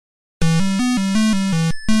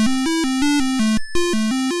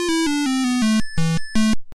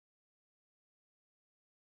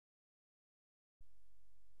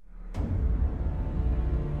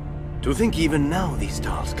To think even now these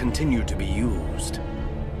dolls continue to be used.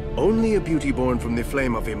 Only a beauty born from the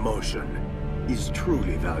flame of emotion is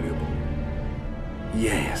truly valuable.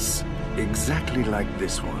 Yes, exactly like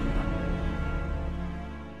this one.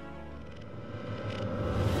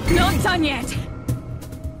 Not done yet!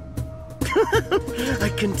 I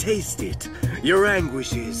can taste it. Your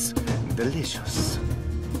anguish is delicious.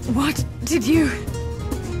 What did you...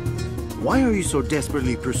 Why are you so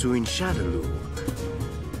desperately pursuing Shadaloo?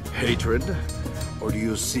 Hatred? Or do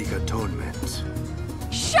you seek atonement?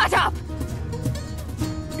 Shut up!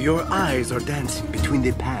 Your eyes are dancing between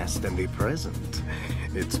the past and the present.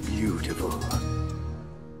 It's beautiful.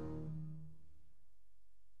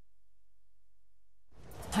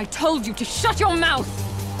 I told you to shut your mouth!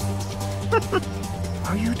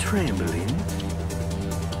 Are you trembling?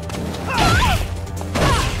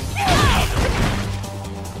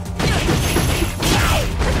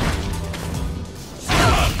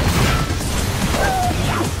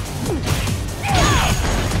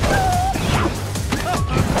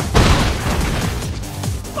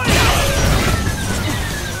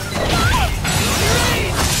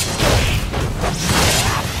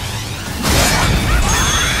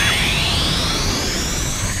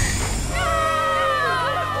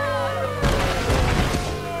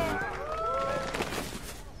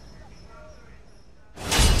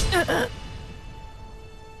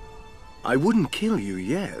 I wouldn't kill you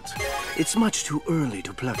yet. It's much too early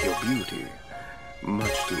to pluck your beauty.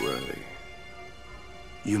 Much too early.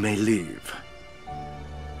 You may leave.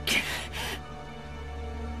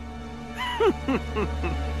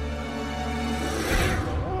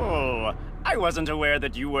 Oh, I wasn't aware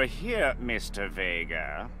that you were here, Mr.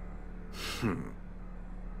 Vega.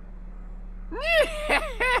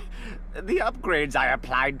 The upgrades I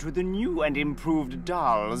applied to the new and improved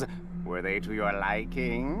dolls, were they to your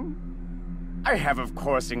liking? I have, of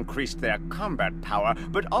course, increased their combat power,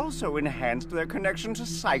 but also enhanced their connection to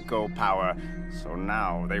psycho power. So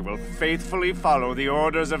now they will faithfully follow the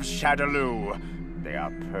orders of Shadaloo. They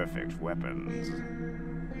are perfect weapons.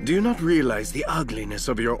 Do you not realize the ugliness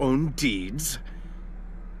of your own deeds?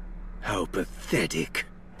 How pathetic.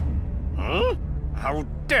 Huh? How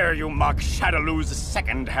dare you mock Shadaloo's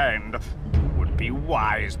second hand? You would be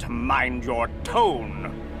wise to mind your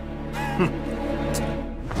tone.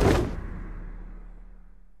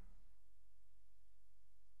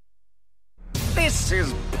 This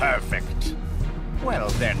is perfect. Well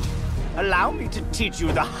then, allow me to teach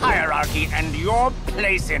you the hierarchy and your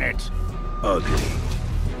place in it. Ugly.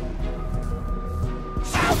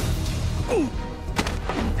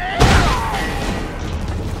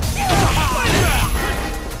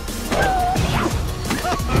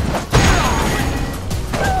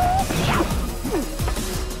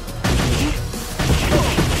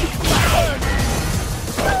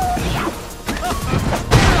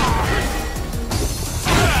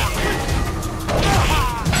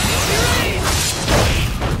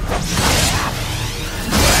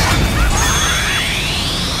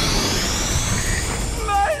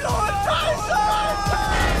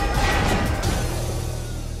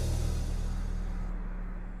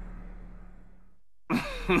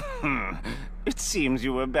 It seems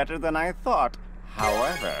you were better than I thought.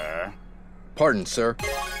 However... Pardon, sir.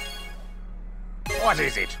 What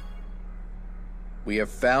is it? We have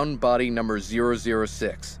found body number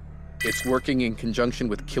 006. It's working in conjunction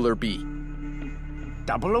with Killer B.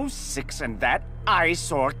 006 and that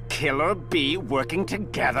eyesore Killer B working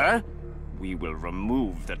together? We will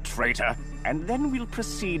remove the traitor, and then we'll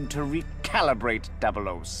proceed to recalibrate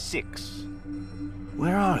 006.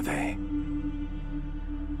 Where are they?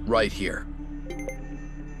 Right here.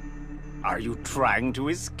 Are you trying to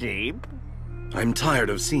escape? I'm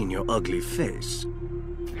tired of seeing your ugly face.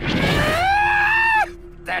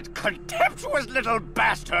 That contemptuous little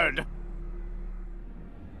bastard!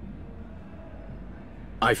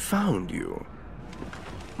 I found you.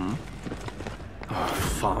 Oh,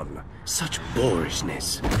 fun. Such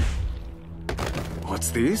boorishness.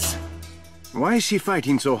 What's this? Why is she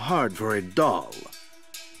fighting so hard for a doll?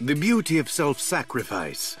 The beauty of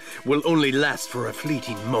self-sacrifice will only last for a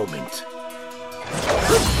fleeting moment.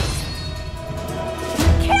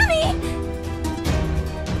 Kill me!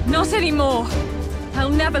 Not anymore. I'll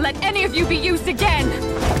never let any of you be used again.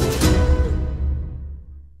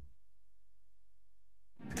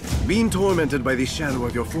 Being tormented by the shadow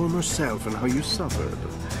of your former self and how you suffered.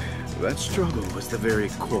 That struggle was the very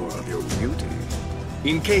core of your beauty.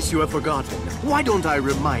 In case you have forgotten, why don't I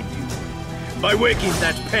remind you? By waking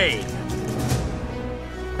that pain!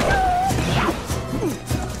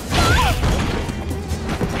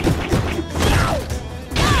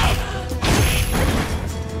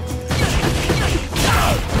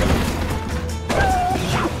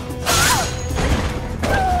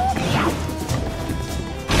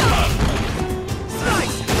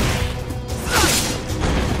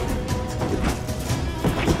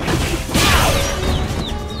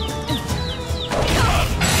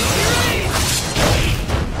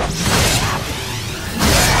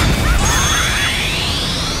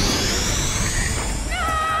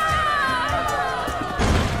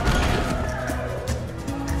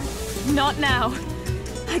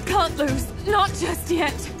 lose. Not just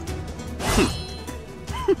yet.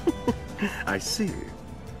 I see.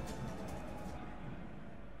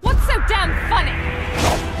 What's so damn funny?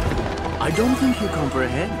 I don't think you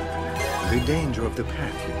comprehend the danger of the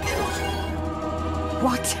path you've chosen.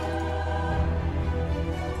 What?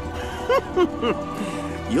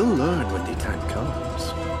 You'll learn when the time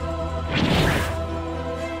comes.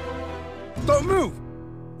 Don't move!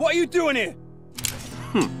 What are you doing here?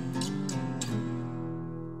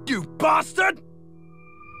 You bastard!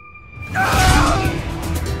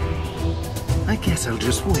 I guess I'll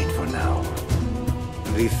just wait for now.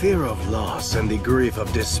 The fear of loss and the grief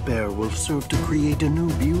of despair will serve to create a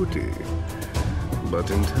new beauty. But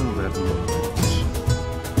until that moment...